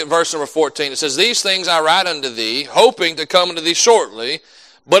at verse number 14. It says, "These things I write unto thee, hoping to come unto thee shortly.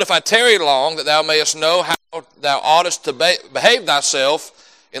 But if I tarry long, that thou mayest know how thou oughtest to behave thyself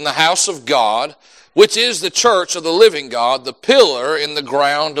in the house of God, which is the church of the living God, the pillar in the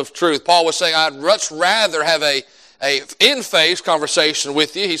ground of truth." Paul was saying, I'd much rather have a in-face conversation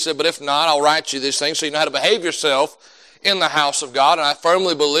with you. He said, but if not, I'll write you these things so you know how to behave yourself in the house of God. And I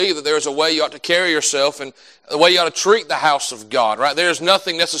firmly believe that there's a way you ought to carry yourself and the way you ought to treat the house of God, right? There's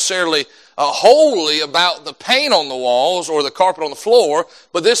nothing necessarily holy about the paint on the walls or the carpet on the floor,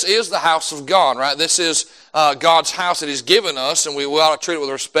 but this is the house of God, right? This is God's house that He's given us, and we ought to treat it with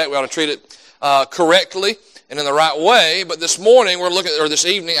respect. We ought to treat it correctly and in the right way. But this morning, we're looking, or this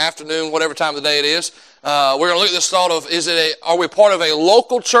evening, afternoon, whatever time of the day it is, we're going to look at this thought of, are we part of a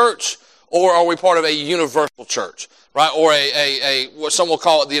local church or are we part of a universal church? Right, or what some will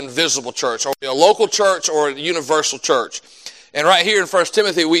call it the invisible church, or a local church or a universal church. And right here in 1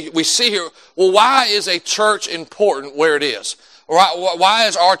 Timothy, we see here, well, why is a church important where it is? Why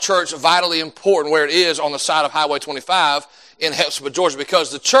is our church vitally important where it is on the side of Highway 25 in Hepzibah, Georgia?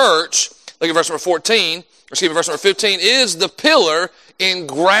 Because the church, look at verse number 15, is the pillar in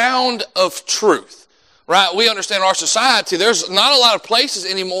ground of truth. Right, we understand our society, there's not a lot of places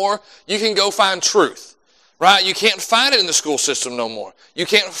anymore you can go find truth. Right? You can't find it in the school system no more. You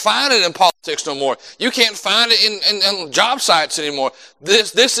can't find it in politics no more. You can't find it in job sites anymore.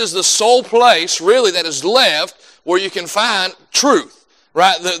 This is the sole place, really, that is left where you can find truth.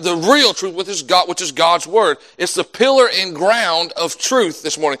 Right? The real truth, which is God's Word. It's the pillar and ground of truth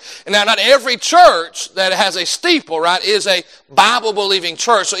this morning. And now, not every church that has a steeple, right, is a Bible-believing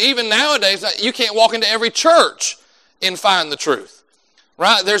church. So even nowadays, you can't walk into every church and find the truth.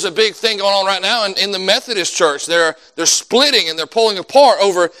 Right, there's a big thing going on right now in the Methodist church. They're splitting and they're pulling apart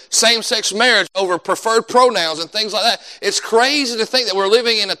over same-sex marriage, over preferred pronouns and things like that. It's crazy to think that we're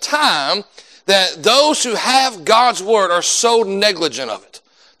living in a time that those who have God's Word are so negligent of it.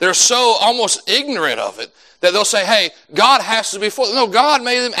 They're so almost ignorant of it that they'll say, hey, God has to be for them. No, God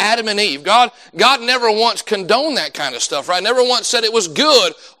made them Adam and Eve. God never once condoned that kind of stuff, right? Never once said it was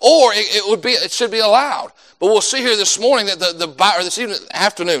good or it should be allowed. But we'll see here this morning that this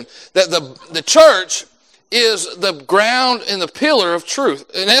afternoon, that the church is the ground and the pillar of truth.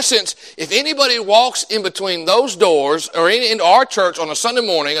 In essence, if anybody walks in between those doors or into our church on a Sunday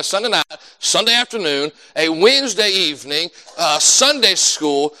morning, a Sunday night, Sunday afternoon, a Wednesday evening, Sunday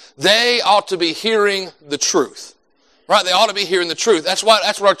school, they ought to be hearing the truth. Right? They ought to be hearing the truth. That's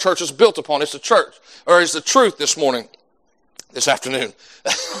what our church is built upon. It's the church, or it's the truth this morning, this afternoon.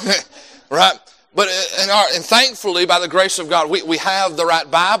 Right? But and thankfully, by the grace of God, we have the right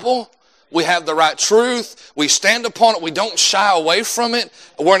Bible. We have the right truth. We stand upon it. We don't shy away from it.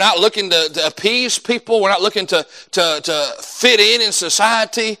 We're not looking to appease people. We're not looking to fit in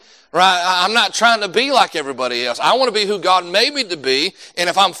society. Right? I'm not trying to be like everybody else. I want to be who God made me to be. And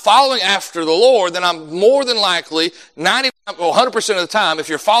if I'm following after the Lord, then I'm more than likely 100% of the time, if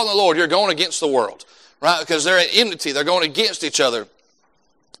you're following the Lord, you're going against the world. Right? Because they're at enmity. They're going against each other.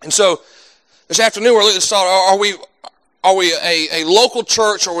 And so, this afternoon, we're looking at this thought, are we a local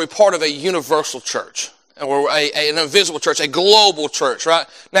church or are we part of a universal church? Or an invisible church, a global church, right?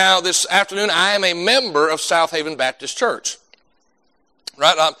 Now, this afternoon, I am a member of South Haven Baptist Church.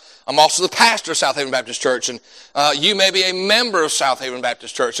 Right? I'm also the pastor of South Haven Baptist Church, and you may be a member of South Haven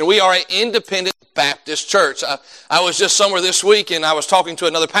Baptist Church. And we are an independent Baptist church. I was just somewhere this week, and I was talking to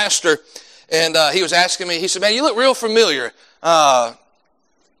another pastor, and he was asking me, he said, man, you look real familiar.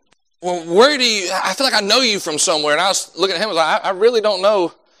 Well, I feel like I know you from somewhere. And I was looking at him, I was like, I really don't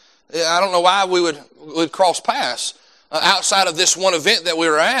know. I don't know why we would cross paths outside of this one event that we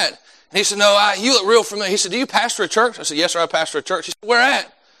were at. And he said, no, you look real familiar. He said, do you pastor a church? I said, yes, sir, I pastor a church. He said, where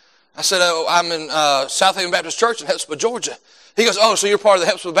at? I said, I'm in South Haven Baptist Church in Hepzibah, Georgia. He goes, oh, so you're part of the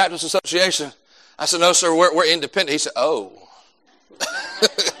Hepzibah Baptist Association? I said, no, sir, we're independent. He said, oh.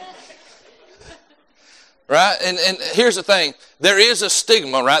 Right? And here's the thing. There is a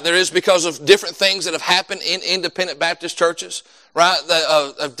stigma, right? There is, because of different things that have happened in independent Baptist churches, right?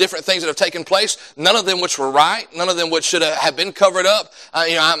 Of different things that have taken place. None of them which were right. None of them which should have been covered up.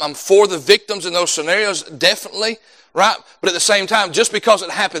 I'm for the victims in those scenarios, definitely, right? But at the same time, just because it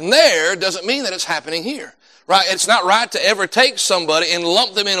happened there doesn't mean that it's happening here. Right? It's not right to ever take somebody and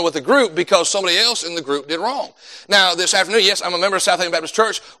lump them in with a group because somebody else in the group did wrong. Now, this afternoon, yes, I'm a member of South Haven Baptist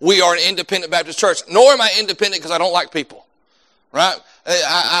Church. We are an independent Baptist church. Nor am I independent because I don't like people. Right?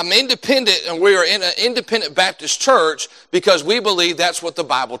 I'm independent, and we are in an independent Baptist church because we believe that's what the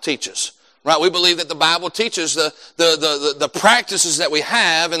Bible teaches. Right? We believe that the Bible teaches the practices that we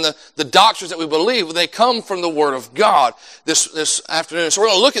have and the doctrines that we believe, they come from the Word of God this afternoon. So we're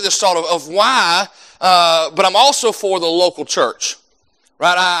going to look at this thought of why, but I'm also for the local church.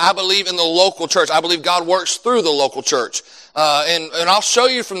 Right? I believe in the local church. I believe God works through the local church. And I'll show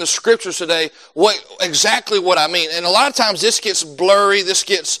you from the scriptures today exactly what I mean. And a lot of times this gets blurry, this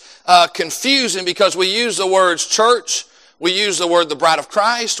gets confusing because we use the words church, we use the word the bride of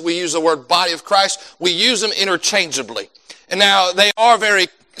Christ, we use the word body of Christ, we use them interchangeably. And now they are very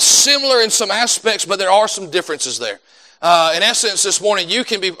similar in some aspects, but there are some differences there. In essence, this morning you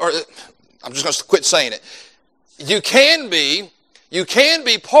can be, or I'm just going to quit saying it. You can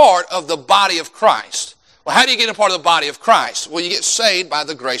be part of the body of Christ. Well, how do you get a part of the body of Christ? Well, you get saved by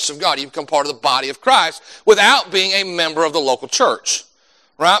the grace of God. You become part of the body of Christ without being a member of the local church.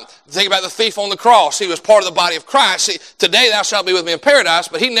 Right? Think about the thief on the cross. He was part of the body of Christ. See, today thou shalt be with me in paradise,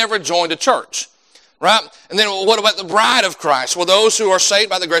 but he never joined a church. Right? And then what about the bride of Christ? Well, those who are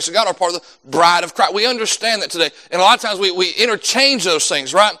saved by the grace of God are part of the bride of Christ. We understand that today. And a lot of times we interchange those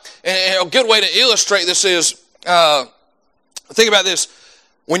things, right? And a good way to illustrate this is, think about this.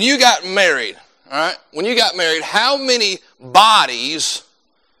 When you got married, all right? When you got married, how many bodies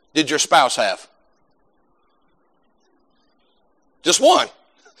did your spouse have? Just one.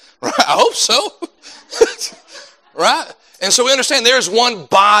 Right? I hope so. Right? And so we understand there's one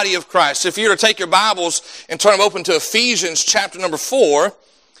body of Christ. If you were to take your Bibles and turn them open to Ephesians chapter number 4,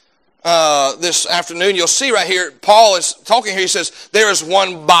 this afternoon, you'll see right here, Paul is talking here. He says, there is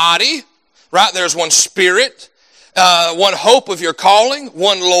one body, right? There's one spirit, one hope of your calling,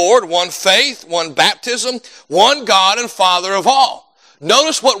 one Lord, one faith, one baptism, one God and Father of all.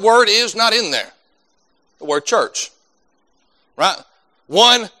 Notice what word is not in there. The word church. Right?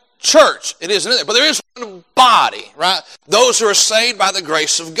 One church. It isn't in there. But there is one body, right? Those who are saved by the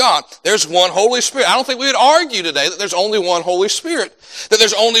grace of God. There's one Holy Spirit. I don't think we would argue today that there's only one Holy Spirit. That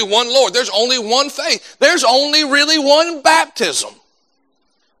there's only one Lord. There's only one faith. There's only really one baptism.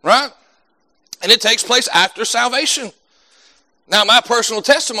 Right? And it takes place after salvation. Now, my personal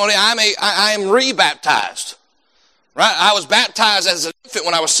testimony, I am re-baptized. Right? I was baptized as an infant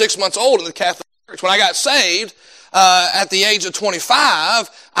when I was 6 months old in the Catholic Church. When I got saved, at the age of 25,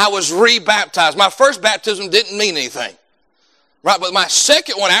 I was re-baptized. My first baptism didn't mean anything. Right? But my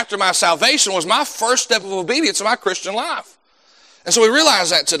second one after my salvation was my first step of obedience in my Christian life. And so we realize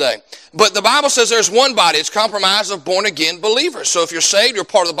that today. But the Bible says there's one body. It's comprised of born-again believers. So if you're saved, you're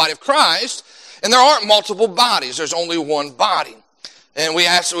part of the body of Christ. And there aren't multiple bodies. There's only one body. And we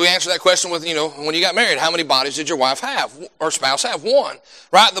answer that question with, when you got married, how many bodies did your wife have or spouse have? One.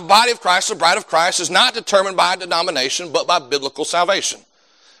 Right? The body of Christ, the bride of Christ, is not determined by a denomination, but by biblical salvation.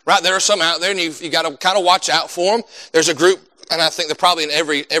 Right? There are some out there, and you got to kind of watch out for them. There's a group, and I think they're probably in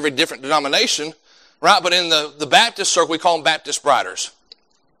every different denomination. Right? But in the Baptist circle, we call them Baptist briders.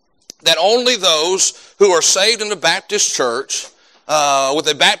 That only those who are saved in the Baptist church, with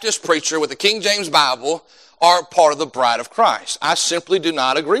a Baptist preacher, with the King James Bible, are part of the bride of Christ. I simply do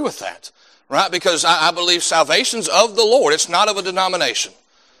not agree with that, right? Because I believe salvation's of the Lord. It's not of a denomination,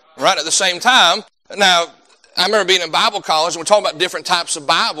 right? At the same time, now, I remember being in Bible college, and we're talking about different types of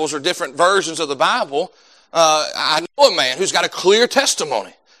Bibles or different versions of the Bible. I know a man who's got a clear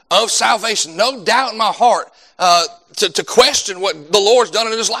testimony of salvation, no doubt in my heart, to question what the Lord's done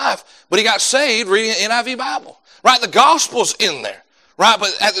in his life. But he got saved reading an NIV Bible, right? The gospel's in there. Right,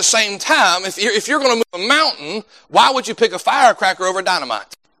 but at the same time, if you're going to move a mountain, why would you pick a firecracker over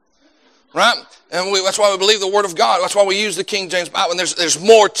dynamite? Right? And that's why we believe the Word of God. That's why we use the King James Bible. And there's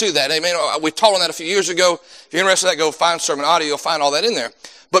more to that. Amen. We taught on that a few years ago. If you're interested in that, go find sermon audio. You'll find all that in there.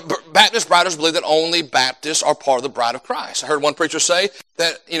 But Baptist briders believe that only Baptists are part of the bride of Christ. I heard one preacher say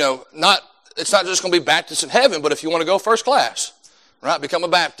that, it's not just going to be Baptists in heaven, but if you want to go first class, right, become a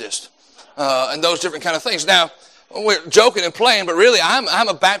Baptist. And those different kind of things. Now, we're joking and playing, but really I'm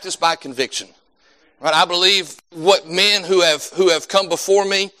a Baptist by conviction. Right? I believe what men who have come before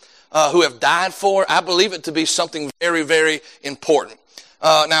me, who have died for, I believe it to be something very, very important.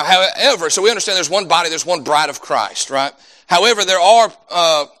 Now, however, so we understand there's one body, there's one bride of Christ, right? However, there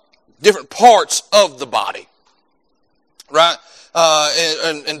are different parts of the body, right?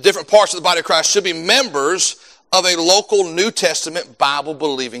 And different parts of the body of Christ should be members of a local New Testament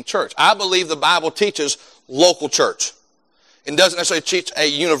Bible-believing church. I believe the Bible teaches local church. It doesn't necessarily teach a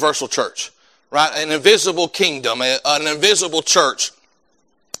universal church, right? An invisible kingdom, an invisible church.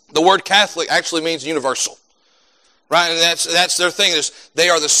 The word Catholic actually means universal, right? And that's their thing, is they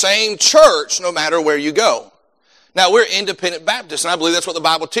are the same church no matter where you go. Now, we're independent Baptists, and I believe that's what the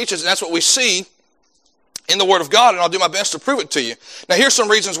Bible teaches, and that's what we see in the Word of God, and I'll do my best to prove it to you. Now, here's some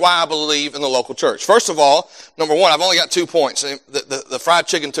reasons why I believe in the local church. First of all, number one, I've only got 2 points. The fried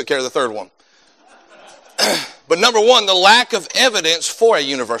chicken took care of the third one. But number one, the lack of evidence for a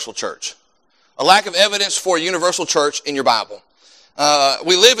universal church. A lack of evidence for a universal church in your Bible.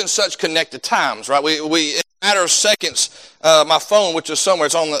 We live in such connected times, right? We in a matter of seconds, my phone, which is somewhere,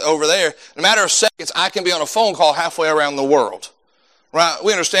 it's over there. In a matter of seconds, I can be on a phone call halfway around the world. Right?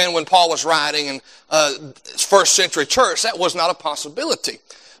 We understand when Paul was writing in first century church, that was not a possibility.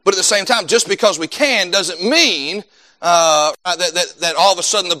 But at the same time, just because we can doesn't mean that all of a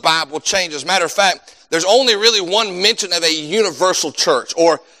sudden the Bible changes. Matter of fact, there's only really one mention of a universal church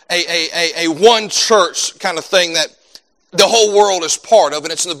or a one church kind of thing that the whole world is part of,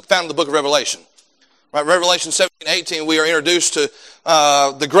 and it's found in the book of Revelation. Right? Revelation 17:18, we are introduced to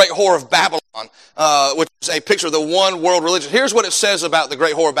the great whore of Babylon, which is a picture of the one world religion. Here's what it says about the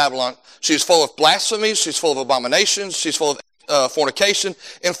great whore of Babylon. She's full of blasphemies, she's full of abominations, she's full of fornication,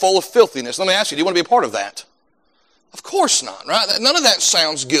 and full of filthiness. Let me ask you, do you want to be a part of that? Of course not, right? None of that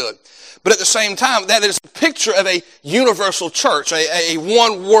sounds good. But at the same time, that is a picture of a universal church, a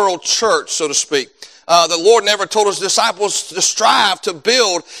one world church, so to speak. The Lord never told his disciples to strive to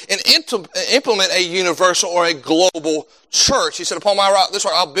build and implement a universal or a global church. He said, upon my rock, this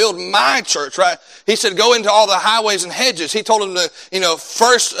rock, I'll build my church, right? He said, go into all the highways and hedges. He told them to,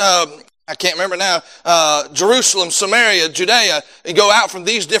 first, I can't remember now, Jerusalem, Samaria, Judea, and go out from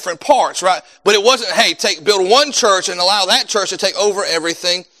these different parts, right? But it wasn't, hey, build one church and allow that church to take over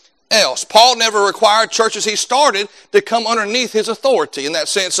everything else. Paul never required churches he started to come underneath his authority, in that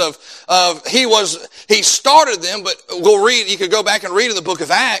sense of he started them, but we'll read, you could go back and read in the book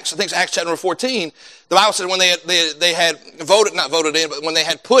of Acts, I think it's Acts chapter 14, the Bible said when they had when they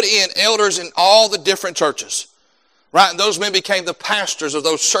had put in elders in all the different churches, right? And those men became the pastors of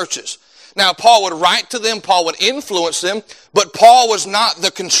those churches. Now, Paul would write to them, Paul would influence them, but Paul was not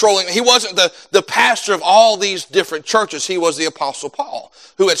the controlling, he wasn't the pastor of all these different churches. He was the Apostle Paul,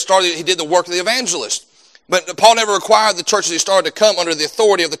 who he did the work of the evangelist. But Paul never required the churches he started to come under the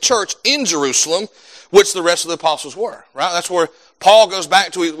authority of the church in Jerusalem, which the rest of the apostles were, right? That's where Paul goes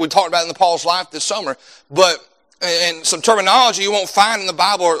back to, we talked about in Paul's life this summer, and some terminology you won't find in the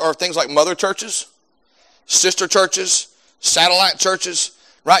Bible are things like mother churches, sister churches, satellite churches,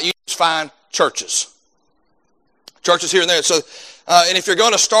 right? You just find churches here and there. So, and if you're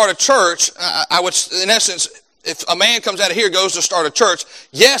going to start a church, I would, in essence, if a man comes out of here, goes to start a church,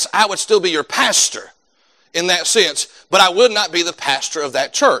 yes, I would still be your pastor in that sense, but I would not be the pastor of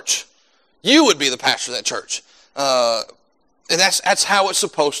that church. You would be the pastor of that church. And that's how it's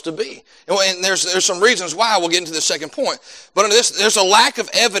supposed to be. And there's some reasons why. We'll get into the second point. But under this, there's a lack of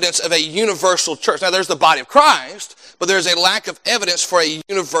evidence of a universal church. Now, there's the body of Christ, but there's a lack of evidence for a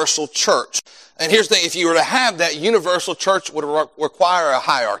universal church. And here's the thing, if you were to have that, universal church would require a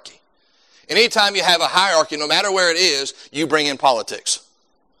hierarchy. And anytime you have a hierarchy, no matter where it is, you bring in politics.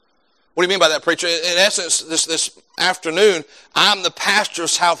 What do you mean by that, preacher? In essence, this afternoon, I'm the pastor of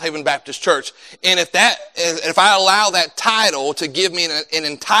South Haven Baptist Church. And if I allow that title to give me an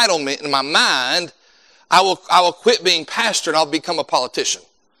entitlement in my mind, I will quit being pastor and I'll become a politician.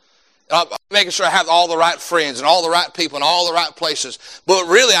 I'm making sure I have all the right friends and all the right people and all the right places. But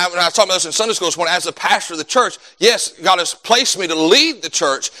really, when I was talking about this in Sunday school this morning, as a pastor of the church, yes, God has placed me to lead the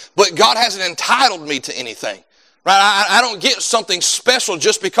church, but God hasn't entitled me to anything. Right? I don't get something special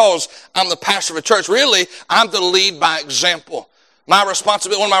just because I'm the pastor of a church. Really, I'm to lead by example. One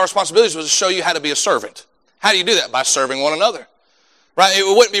of my responsibilities was to show you how to be a servant. How do you do that? By serving one another. Right? It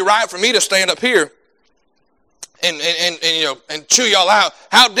wouldn't be right for me to stand up here and chew y'all out.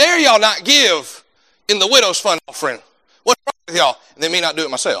 How dare y'all not give in the widow's fund offering? What's wrong with y'all? And then me not do it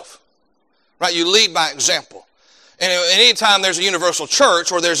myself. Right? You lead by example. And anytime there's a universal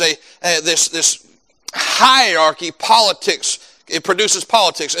church or there's this hierarchy, politics, it produces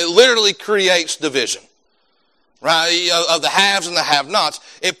politics. It literally creates division. Right? Of the haves and the have-nots.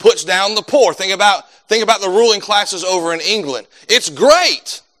 It puts down the poor. Think about the ruling classes over in England. It's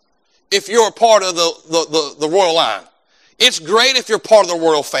great if you're a part of the royal line. It's great if you're part of the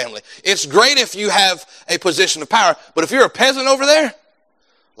royal family. It's great if you have a position of power. But if you're a peasant over there,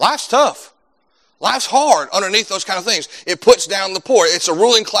 life's tough. Life's hard underneath those kind of things. It puts down the poor. It's a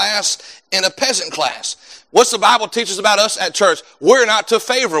ruling class and a peasant class. What's the Bible teaches about us at church? We're not to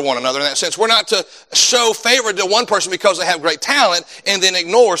favor one another in that sense. We're not to show favor to one person because they have great talent and then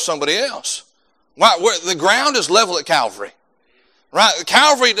ignore somebody else. Right? The ground is level at Calvary. Right?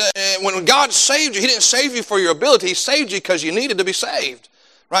 Calvary, when God saved you, He didn't save you for your ability. He saved you because you needed to be saved.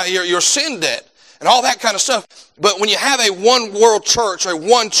 Right? Your sin debt and all that kind of stuff. But when you have a one world church or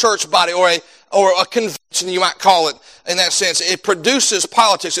one church body or or a convention, you might call it in that sense. It produces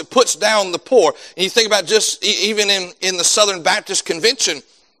politics. It puts down the poor. And you think about just even in the Southern Baptist Convention,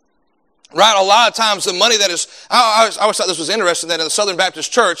 right? A lot of times the money that is, I always thought this was interesting that in the Southern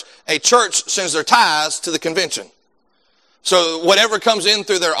Baptist Church, a church sends their tithes to the convention. So whatever comes in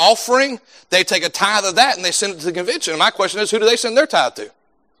through their offering, they take a tithe of that and they send it to the convention. And my question is, who do they send their tithe to?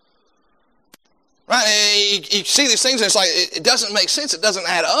 Right? You see these things and it's like, it doesn't make sense. It doesn't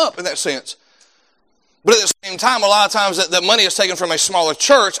add up in that sense. But at the same time, a lot of times that money is taken from a smaller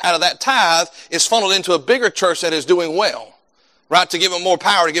church out of that tithe is funneled into a bigger church that is doing well. Right? To give them more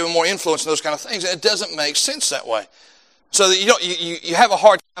power, to give them more influence and those kind of things. And it doesn't make sense that way. So that you have a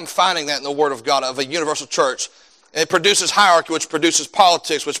hard time finding that in the Word of God of a universal church. It produces hierarchy, which produces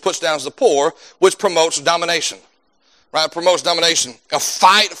politics, which puts down the poor, which promotes domination. Right? It promotes domination. A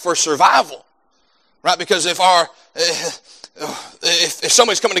fight for survival. Right? Because if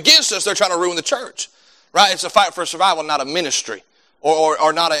somebody's coming against us, they're trying to ruin the church. Right? It's a fight for survival, not a ministry.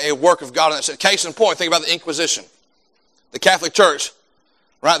 Or not a work of God. Case in point, think about the Inquisition. The Catholic Church,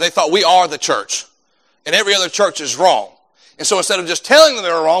 right? They thought we are the church. And every other church is wrong. And so instead of just telling them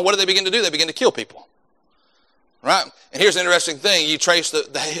they were wrong, what do they begin to do? They begin to kill people. Right? And here's an interesting thing. You trace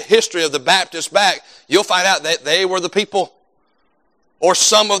the history of the Baptists back, you'll find out that they were the people, or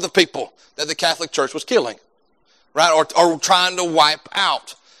some of the people, that the Catholic Church was killing. Right? Or trying to wipe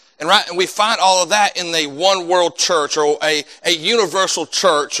out. And we find all of that in the one world church, or a universal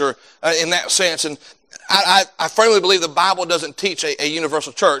church, or in that sense. And I firmly believe the Bible doesn't teach a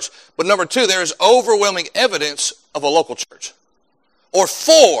universal church. But number two, there is overwhelming evidence of a local church. Or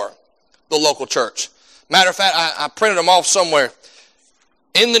for the local church. Matter of fact, I printed them off somewhere.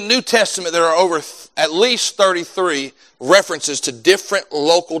 In the New Testament, there are over at least 33 references to different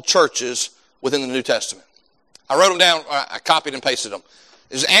local churches within the New Testament. I wrote them down, I copied and pasted them.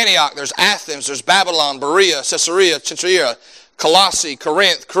 There's Antioch, there's Athens, there's Babylon, Berea, Caesarea, Cenchreae, Colossae,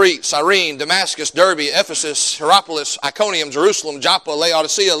 Corinth, Crete, Cyrene, Damascus, Derbe, Ephesus, Hierapolis, Iconium, Jerusalem, Joppa,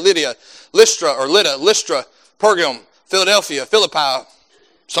 Laodicea, Lydda, Pergam, Philadelphia, Philippi,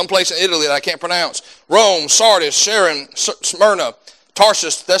 someplace in Italy that I can't pronounce, Rome, Sardis, Sharon, Smyrna,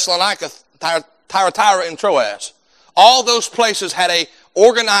 Tarsus, Thessalonica, Thyatira, and Troas. All those places had a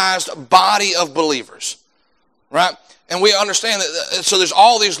organized body of believers, right? And we understand that, so there's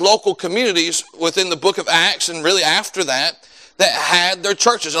all these local communities within the book of Acts and really after that had their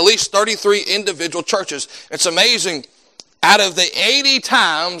churches, at least 33 individual churches. It's amazing. Out of the 80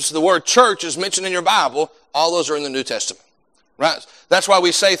 times the word church is mentioned in your Bible, all those are in the New Testament. Right? That's why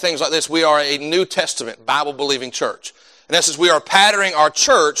we say things like this. We are a New Testament, Bible-believing church. In essence, we are patterning our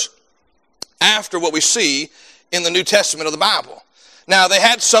church after what we see in the New Testament of the Bible. Now, they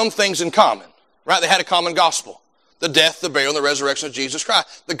had some things in common. Right? They had a common gospel. The death, the burial, and the resurrection of Jesus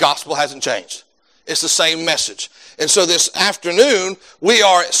Christ. The gospel hasn't changed. It's the same message. And so this afternoon, we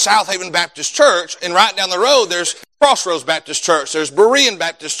are at South Haven Baptist Church, and right down the road, there's Crossroads Baptist Church, there's Berean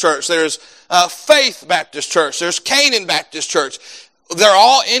Baptist Church, there's Faith Baptist Church, there's Canaan Baptist Church. They're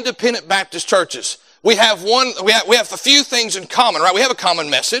all independent Baptist churches. We have a few things in common, right? We have a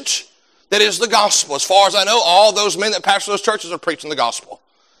common message that is the gospel. As far as I know, all those men that pastor those churches are preaching the gospel.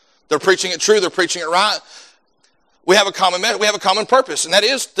 They're preaching it true, they're preaching it right. We have a common message, we have a common purpose, and that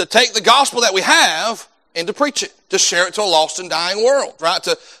is to take the gospel that we have and to preach it, to share it to a lost and dying world, right?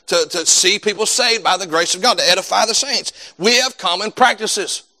 To see people saved by the grace of God, to edify the saints. We have common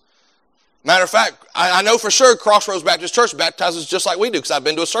practices. Matter of fact, I know for sure Crossroads Baptist Church baptizes just like we do because I've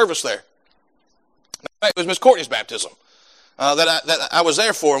been to a service there. It was Miss Courtney's baptism that I was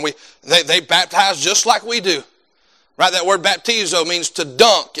there for, and they baptize just like we do. Right? That word baptizo means to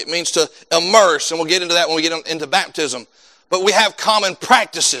dunk. It means to immerse, and we'll get into that when we get into baptism. But we have common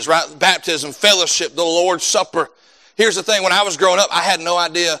practices, right? Baptism, fellowship, the Lord's Supper. Here's the thing. When I was growing up, I had no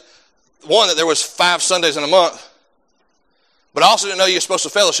idea, one, that there was 5 Sundays in a month. But I also didn't know you're supposed to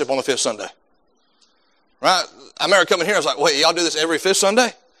fellowship on the 5th Sunday. Right? I remember coming here, I was like, wait, y'all do this every 5th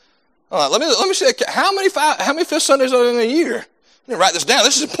Sunday? Let me see, how many 5th Sundays are in a year? Let me write this down.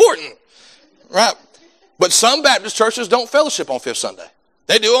 This is important. Right? But some Baptist churches don't fellowship on 5th Sunday.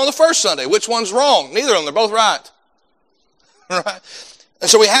 They do on the 1st Sunday. Which one's wrong? Neither of them. They're both right. Right? And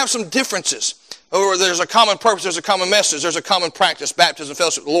so we have some differences. There's a common purpose. There's a common message. There's a common practice. Baptism,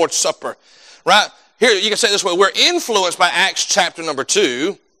 fellowship, the Lord's Supper. Right? Here, you can say it this way. We're influenced by Acts chapter number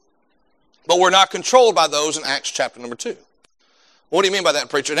 2, but we're not controlled by those in Acts chapter number 2. What do you mean by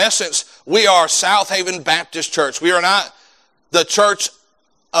that, preacher? In essence, we are South Haven Baptist Church. We are not the church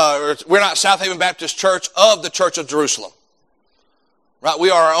we're not South Haven Baptist Church of the Church of Jerusalem. Right? We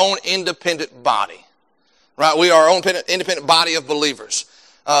are our own independent body. Right? We are our own independent body of believers.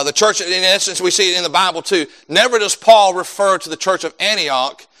 The church, in essence, we see it in the Bible too. Never does Paul refer to the church of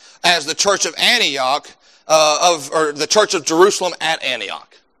Antioch as the church of Antioch, or the church of Jerusalem at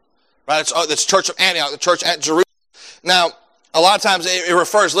Antioch. Right? It's church of Antioch, the church at Jerusalem. Now, a lot of times it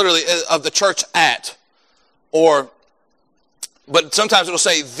refers literally of the church at, but sometimes it'll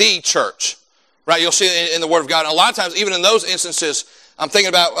say the church. Right? You'll see it in the Word of God. And a lot of times, even in those instances, I'm thinking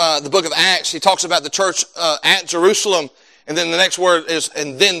about the book of Acts. He talks about the church at Jerusalem, and then the next word is,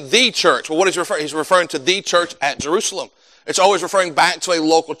 and then the church. Well, what is he referring? He's referring to the church at Jerusalem. It's always referring back to a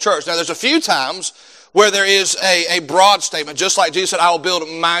local church. Now, there's a few times where there is a broad statement, just like Jesus said, I will build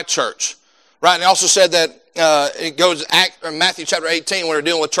my church. Right? And he also said that it goes to Matthew chapter 18 when they're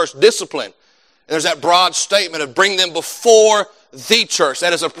dealing with church discipline. And there's that broad statement of bring them before the church.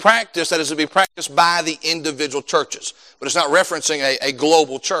 That is a practice that is to be practiced by the individual churches. But it's not referencing a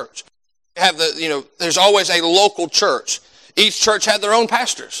global church. There's always a local church. Each church had their own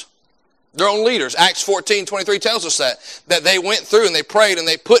pastors, their own leaders. Acts 14:23 tells us that they went through and they prayed and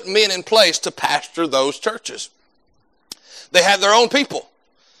they put men in place to pastor those churches. They had their own people.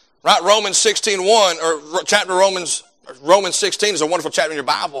 Right? Romans 16:1, Romans 16 is a wonderful chapter in your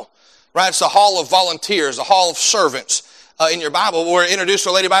Bible. Right? It's the hall of volunteers, the hall of servants in your Bible. We're introduced to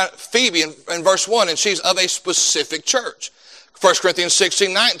a lady by Phoebe in verse 1, and she's of a specific church. 1 Corinthians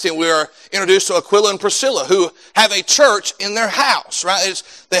 16:19, we are introduced to Aquila and Priscilla, who have a church in their house, right?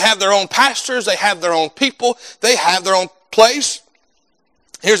 They have their own pastors, they have their own people, they have their own place.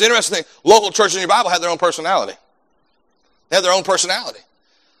 Here's the interesting thing. Local churches in your Bible have their own personality. They have their own personality,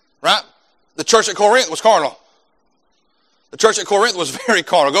 right? The church at Corinth was carnal. The church at Corinth was very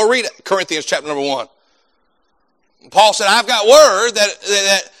carnal. Go read Corinthians chapter number 1. Paul said, I've got word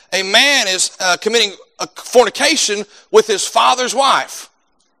that a man is committing a fornication with his father's wife.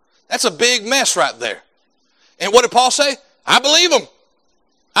 That's a big mess right there. And what did Paul say? I believe him.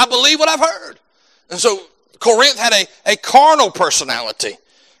 I believe what I've heard. And so Corinth had a carnal personality,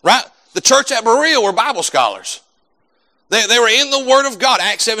 right? The church at Berea were Bible scholars. They were in the Word of God.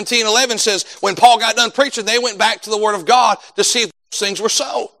 Acts 17:11 says when Paul got done preaching, they went back to the Word of God to see if those things were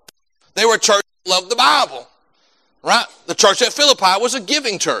so. They were a church that loved the Bible, right? The church at Philippi was a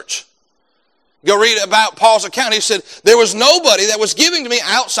giving church. Go read about Paul's account. He said, there was nobody that was giving to me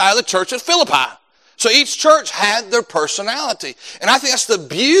outside of the church at Philippi. So each church had their personality. And I think that's the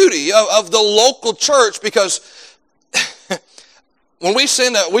beauty of the local church, because when we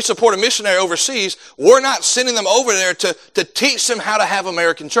support a missionary overseas, we're not sending them over there to teach them how to have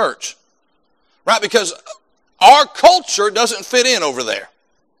American church. Right? Because our culture doesn't fit in over there.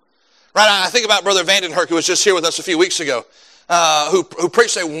 Right? I think about Brother Vandenherk, who was just here with us a few weeks ago, who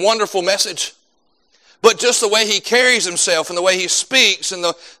preached a wonderful message. But just the way he carries himself and the way he speaks and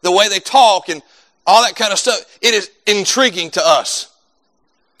the way they talk and all that kind of stuff, it is intriguing to us.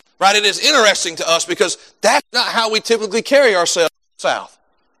 Right? It is interesting to us because that's not how we typically carry ourselves south.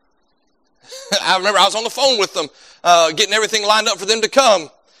 I remember I was on the phone with them, getting everything lined up for them to come.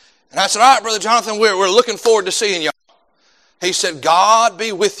 And I said, all right, Brother Jonathan, we're looking forward to seeing y'all. He said, God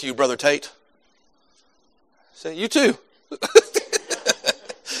be with you, Brother Tate. I said, you too.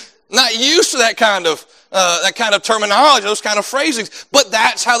 Not used to that kind of terminology, those kind of phrasings, but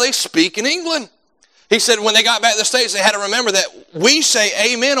that's how they speak in England. He said when they got back to the States, they had to remember that we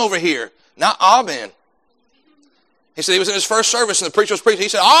say amen over here, not amen. He said he was in his first service and the preacher was preaching. He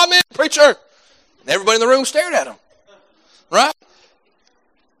said, amen, preacher. And everybody in the room stared at him. Right?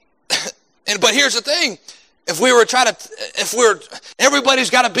 But here's the thing. Everybody's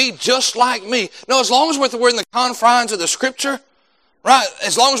got to be just like me. No, as long as we're in the confines of the Scripture, right?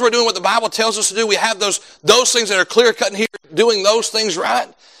 As long as we're doing what the Bible tells us to do, we have those things that are clear-cut in here, doing those things right.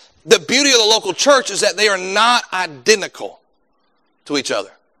 The beauty of the local church is that they are not identical to each other.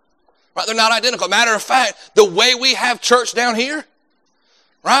 Right? They're not identical. Matter of fact, the way we have church down here,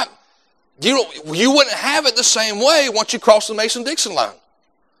 right? You wouldn't have it the same way once you cross the Mason-Dixon line.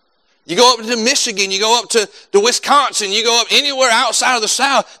 You go up to Michigan, you go up to Wisconsin, you go up anywhere outside of the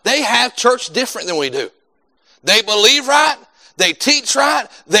South, they have church different than we do. They believe right, they teach right,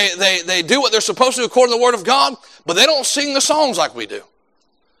 they do what they're supposed to according to the Word of God, but they don't sing the songs like we do.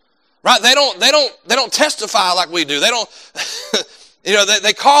 Right? They don't testify like we do. They don't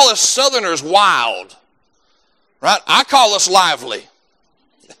they call us Southerners wild. Right? I call us lively.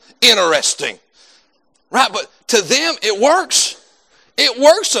 Interesting. Right? But to them it works. It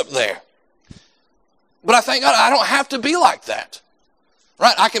works up there. But I thank God I don't have to be like that.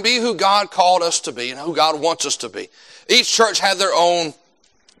 Right? I can be who God called us to be and who God wants us to be. Each church had their own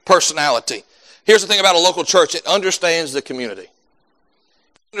personality. Here's the thing about a local church. It understands the community. It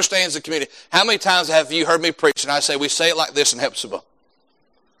understands the community. How many times have you heard me preach and I say, we say it like this in Hepzibah?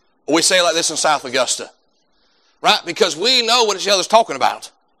 We say it like this in South Augusta, right? Because we know what each other's talking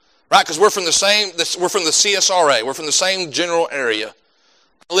about, right? Because we're from the CSRA. We're from the same general area.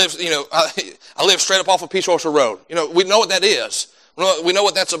 I live straight up off of Peace Orchard Road. We know what that is. We know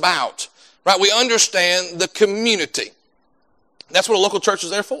what that's about, right? We understand the community. That's what a local church is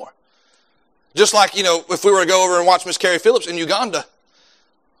there for. Just like, if we were to go over and watch Miss Carrie Phillips in Uganda,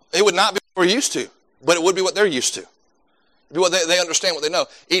 it would not be what we're used to, but it would be what they're used to. They understand what they know.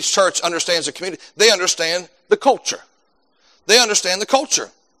 Each church understands the community. They understand the culture. They understand the culture.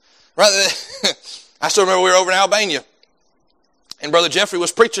 Right? I still remember we were over in Albania, and Brother Jeffrey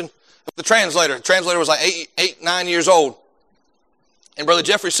was preaching with the translator. The translator was like 9 years old. And Brother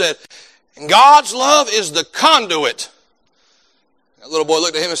Jeffrey said, God's love is the conduit. That little boy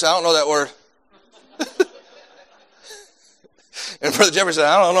looked at him and said, I don't know that word. And Brother Jeffrey said,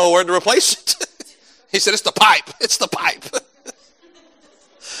 I don't know a word to replace it. He said, it's the pipe. It's the pipe.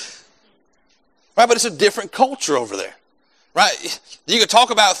 Right, but it's a different culture over there. Right? You could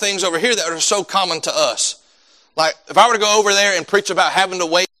talk about things over here that are so common to us. Like, if I were to go over there and preach about having to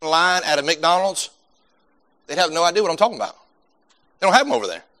wait in line at a McDonald's, they'd have no idea what I'm talking about. They don't have them over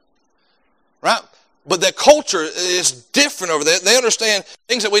there. Right? But their culture is different over there. They understand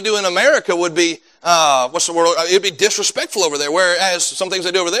things that we do in America would be, it would be disrespectful over there. Whereas some things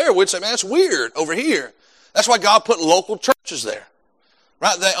they do over there, we'd say, man, that's weird over here. That's why God put local churches there.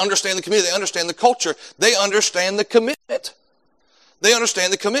 Right? They understand the community. They understand the culture. They understand the commitment. They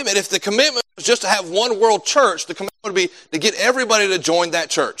understand the commitment. If the commitment was just to have one world church, the commitment would be to get everybody to join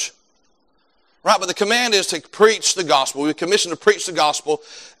that church. Right, but the command is to preach the gospel. We're commissioned to preach the gospel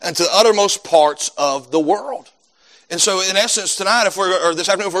and to the uttermost parts of the world. And so, in essence, tonight, or this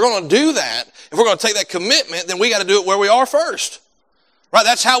afternoon, if we're going to do that, if we're going to take that commitment, then we got to do it where we are first. Right,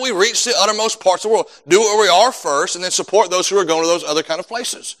 that's how we reach the uttermost parts of the world. Do it where we are first, and then support those who are going to those other kind of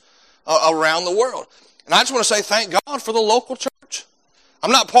places around the world. And I just want to say thank God for the local church.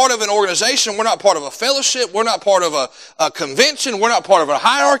 I'm not part of an organization. We're not part of a fellowship. We're not part of a convention. We're not part of a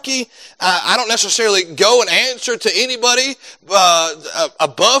hierarchy. I don't necessarily go and answer to anybody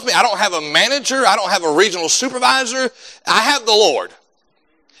above me. I don't have a manager. I don't have a regional supervisor. I have the Lord.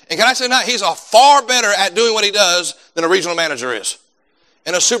 And can I say now, He's far better at doing what He does than a regional manager is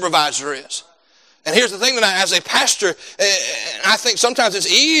and a supervisor is. And here's the thing tonight, as a pastor, I think sometimes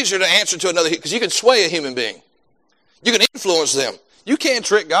it's easier to answer to another, because you can sway a human being. You can influence them. You can't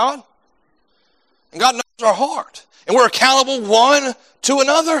trick God. And God knows our heart. And we're accountable one to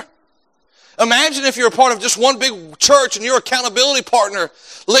another. Imagine if you're a part of just one big church and your accountability partner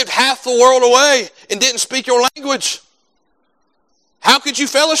lived half the world away and didn't speak your language. How could you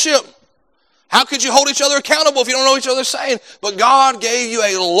fellowship? How could you hold each other accountable if you don't know what each other's saying? But God gave you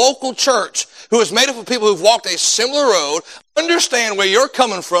a local church who is made up of people who've walked a similar road, understand where you're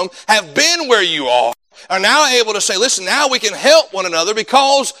coming from, have been where you are now able to say, listen, now we can help one another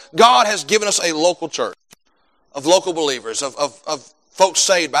because God has given us a local church of local believers, of folks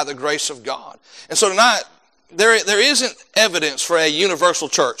saved by the grace of God. And so tonight, there isn't evidence for a universal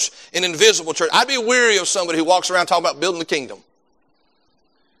church, an invisible church. I'd be weary of somebody who walks around talking about building the kingdom.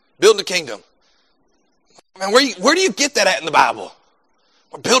 Building the kingdom. Man, where do you get that at in the Bible?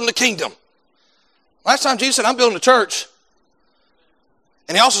 We're building the kingdom. Last time Jesus said, I'm building a church.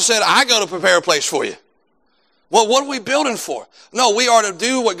 And He also said, I go to prepare a place for you. Well, what are we building for? No, we are to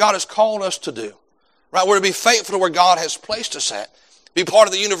do what God has called us to do. Right? We're to be faithful to where God has placed us at. Be part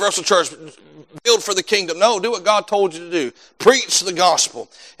of the universal church. Build for the kingdom. No, do what God told you to do. Preach the gospel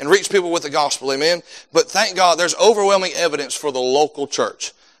and reach people with the gospel. Amen? But thank God there's overwhelming evidence for the local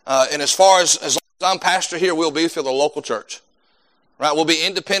church. And as long as I'm pastor here, we'll be for the local church. Right? We'll be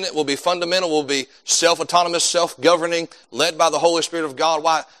independent. We'll be fundamental. We'll be self-autonomous, self-governing, led by the Holy Spirit of God.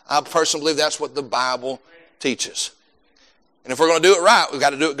 Why? I personally believe that's what the Bible teaches. And if we're going to do it right, we've got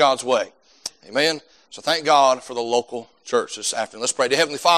to do it God's way. Amen? So thank God for the local church this afternoon. Let's pray. Dear Heavenly Father,